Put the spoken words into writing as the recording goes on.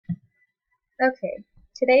Okay,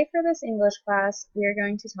 today for this English class, we are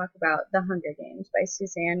going to talk about The Hunger Games by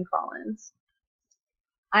Suzanne Collins.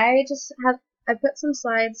 I put some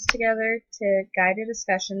slides together to guide a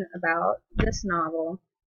discussion about this novel,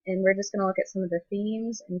 and we're just going to look at some of the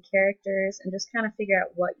themes and characters and just kind of figure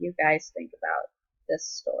out what you guys think about this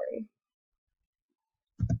story.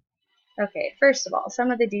 Okay, first of all,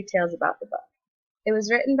 some of the details about the book. It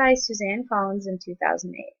was written by Suzanne Collins in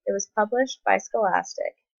 2008. It was published by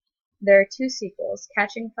Scholastic. There are two sequels,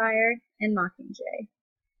 Catching Fire and Mockingjay.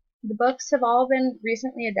 The books have all been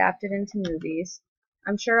recently adapted into movies.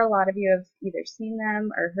 I'm sure a lot of you have either seen them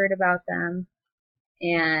or heard about them,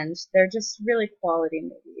 and they're just really quality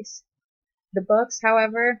movies. The books,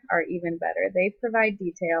 however, are even better. They provide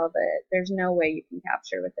detail that there's no way you can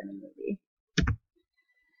capture within a movie.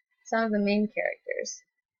 Some of the main characters.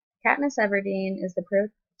 Katniss Everdeen is the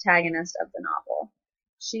protagonist of the novel.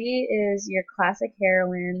 She is your classic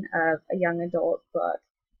heroine of a young adult book,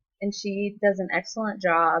 and she does an excellent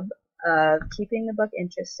job of keeping the book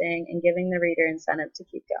interesting and giving the reader incentive to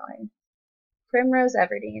keep going. Primrose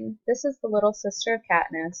Everdeen. This is the little sister of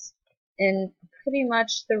Katniss, and pretty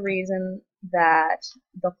much the reason that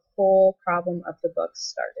the whole problem of the book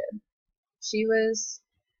started. She was,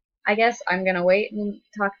 I guess I'm going to wait and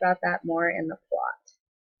talk about that more in the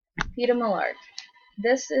plot. Peeta Mellark.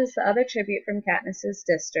 This is the other tribute from Katniss's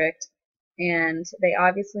district, and they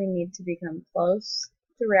obviously need to become close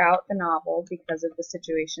throughout the novel because of the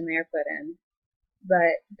situation they are put in.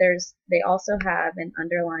 But they also have an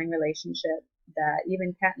underlying relationship that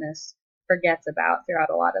even Katniss forgets about throughout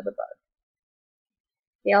a lot of the book.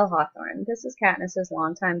 Gale Hawthorne. This is Katniss's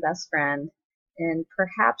longtime best friend and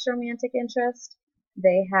perhaps romantic interest.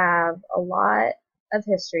 They have a lot of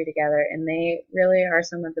history together, and they really are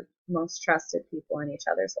some of the most trusted people in each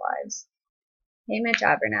other's lives. Haymitch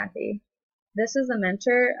Abernathy. This is the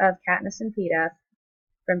mentor of Katniss and Peeta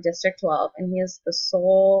from District 12, and he is the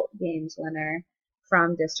sole games winner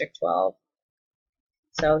from District 12.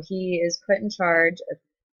 So he is put in charge of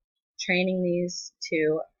training these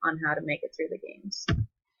two on how to make it through the games.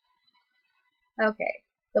 Okay,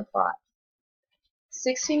 the plot.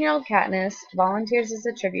 16-year-old Katniss volunteers as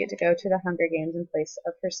a tribute to go to the Hunger Games in place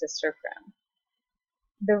of her sister Prim.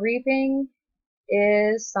 The Reaping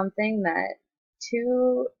is something that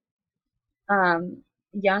two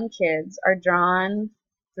young kids are drawn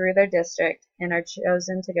through their district and are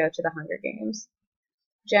chosen to go to the Hunger Games.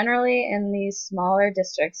 Generally, in these smaller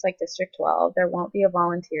districts like District 12, there won't be a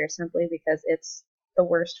volunteer simply because it's the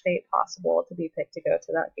worst fate possible to be picked to go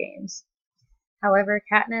to the games. However,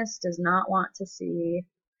 Katniss does not want to see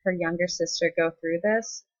her younger sister go through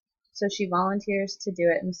this, so she volunteers to do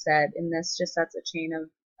it instead, and this just sets a chain of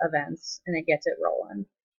events, and it gets it rolling.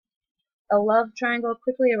 A love triangle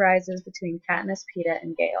quickly arises between Katniss, Peeta,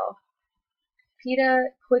 and Gale. Peeta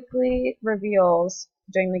quickly reveals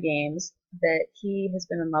during the games that he has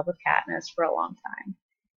been in love with Katniss for a long time.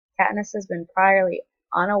 Katniss has been priorly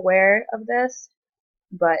unaware of this,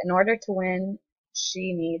 but in order to win,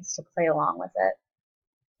 she needs to play along with it.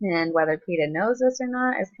 And whether Peeta knows this or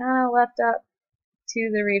not is kind of left up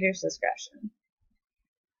to the reader's discretion.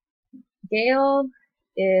 Gale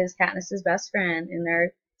is Katniss's best friend, and there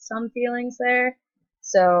are some feelings there,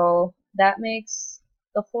 so that makes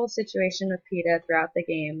the whole situation with Peeta throughout the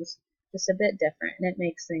games just a bit different, and it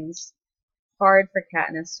makes things hard for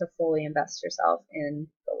Katniss to fully invest herself in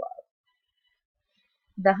the love.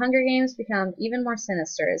 The Hunger Games become even more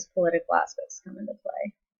sinister as political aspects come into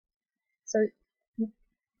play. So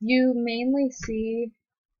you mainly see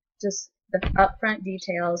just the upfront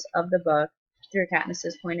details of the book through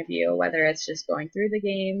Katniss's point of view, whether it's just going through the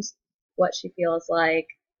games, what she feels like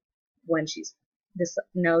when she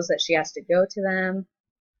knows that she has to go to them,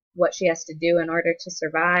 what she has to do in order to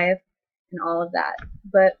survive, and all of that.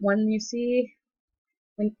 But when you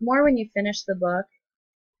finish the book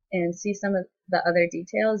and see some of the other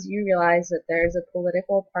details, you realize that there's a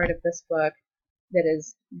political part of this book that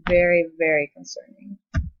is very, very concerning.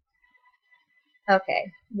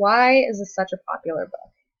 Okay, why is this such a popular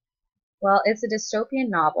book? Well, it's a dystopian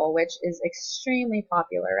novel, which is extremely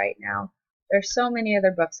popular right now. There's so many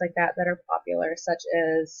other books like that that are popular, such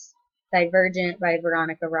as Divergent by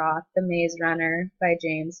Veronica Roth, The Maze Runner by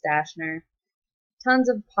James Dashner. Tons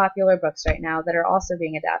of popular books right now that are also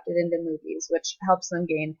being adapted into movies, which helps them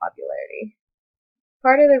gain popularity.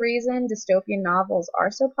 Part of the reason dystopian novels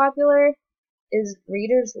are so popular is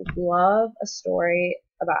readers love a story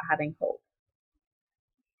about having hope.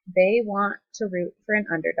 They want to root for an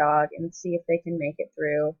underdog and see if they can make it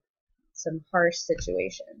through some harsh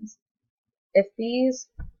situations. If these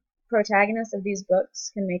protagonists of these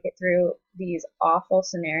books can make it through these awful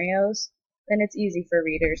scenarios, then it's easy for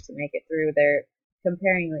readers to make it through their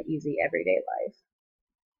comparingly easy everyday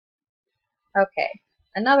life. Okay,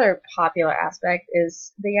 another popular aspect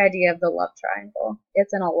is the idea of the love triangle.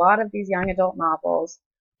 It's in a lot of these young adult novels,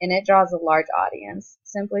 and it draws a large audience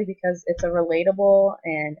simply because it's a relatable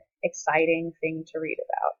and exciting thing to read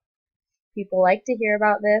about. People like to hear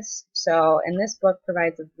about this, and this book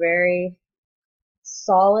provides a very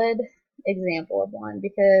solid example of one,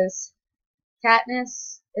 because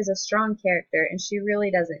Katniss is a strong character and she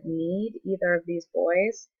really doesn't need either of these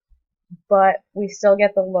boys, but we still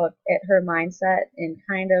get the look at her mindset and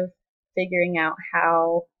kind of figuring out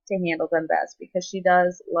how to handle them best, because she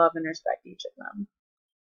does love and respect each of them.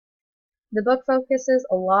 The book focuses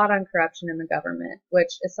a lot on corruption in the government,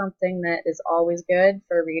 which is something that is always good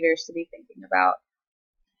for readers to be thinking about.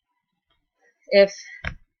 If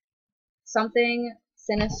something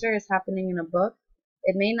sinister is happening in a book,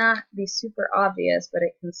 it may not be super obvious, but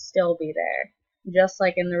it can still be there. Just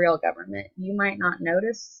like in the real government, you might not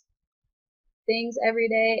notice things every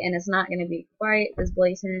day, and it's not going to be quite as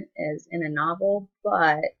blatant as in a novel,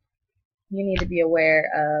 but you need to be aware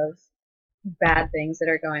of bad things that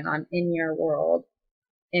are going on in your world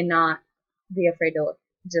and not be afraid to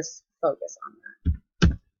just focus on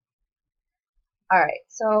that. Alright,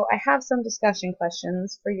 so I have some discussion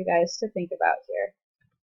questions for you guys to think about here.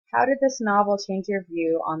 How did this novel change your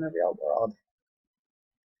view on the real world?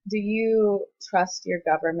 Do you trust your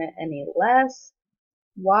government any less?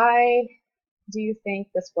 Why do you think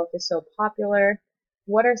this book is so popular?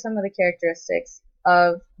 What are some of the characteristics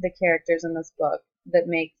of the characters in this book that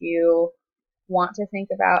make you want to think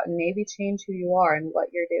about and maybe change who you are and what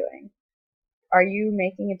you're doing? Are you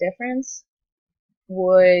making a difference?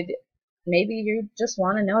 Maybe you just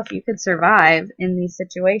want to know if you could survive in these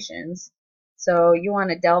situations. So you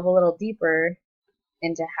want to delve a little deeper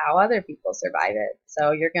into how other people survive it.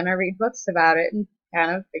 So you're going to read books about it and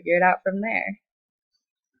kind of figure it out from there.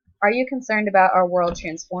 Are you concerned about our world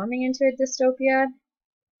transforming into a dystopia?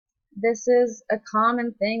 This is a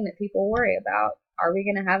common thing that people worry about. Are we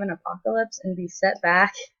going to have an apocalypse and be set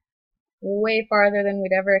back way farther than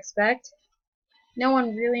we'd ever expect? No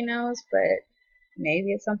one really knows, but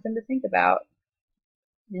maybe it's something to think about.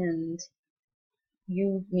 And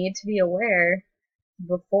you need to be aware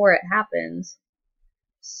before it happens.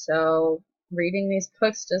 So reading these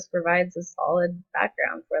books just provides a solid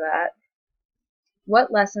background for that.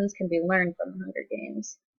 What lessons can be learned from the Hunger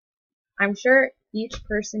Games? I'm sure each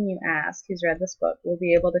person you ask who's read this book will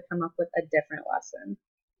be able to come up with a different lesson.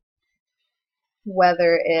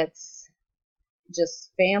 Whether it's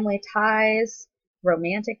just family ties,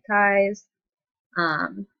 romantic ties,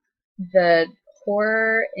 the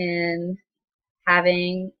horror in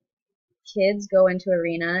having kids go into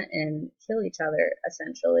arena and kill each other,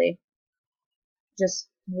 essentially. Just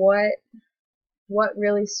what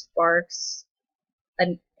really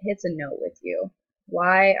hits a note with you?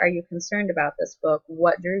 Why are you concerned about this book?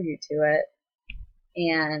 What drew you to it?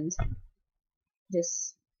 And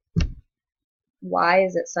just why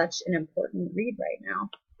is it such an important read right now?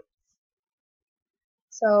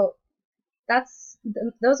 So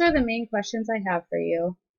those are the main questions I have for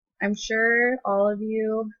you. I'm sure all of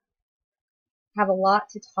you have a lot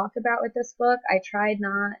to talk about with this book. I tried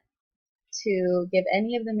not to give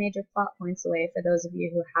any of the major plot points away for those of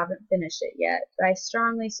you who haven't finished it yet, but I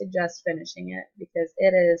strongly suggest finishing it because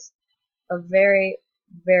it is a very,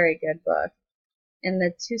 very good book. And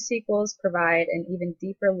the two sequels provide an even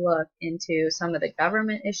deeper look into some of the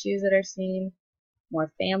government issues that are seen,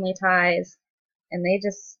 more family ties, and they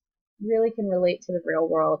just really can relate to the real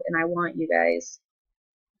world, and I want you guys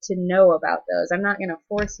to know about those. I'm not going to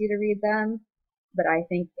force you to read them, but I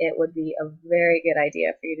think it would be a very good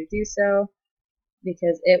idea for you to do so,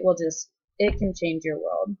 because it can change your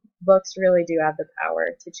world. Books really do have the power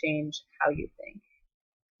to change how you think.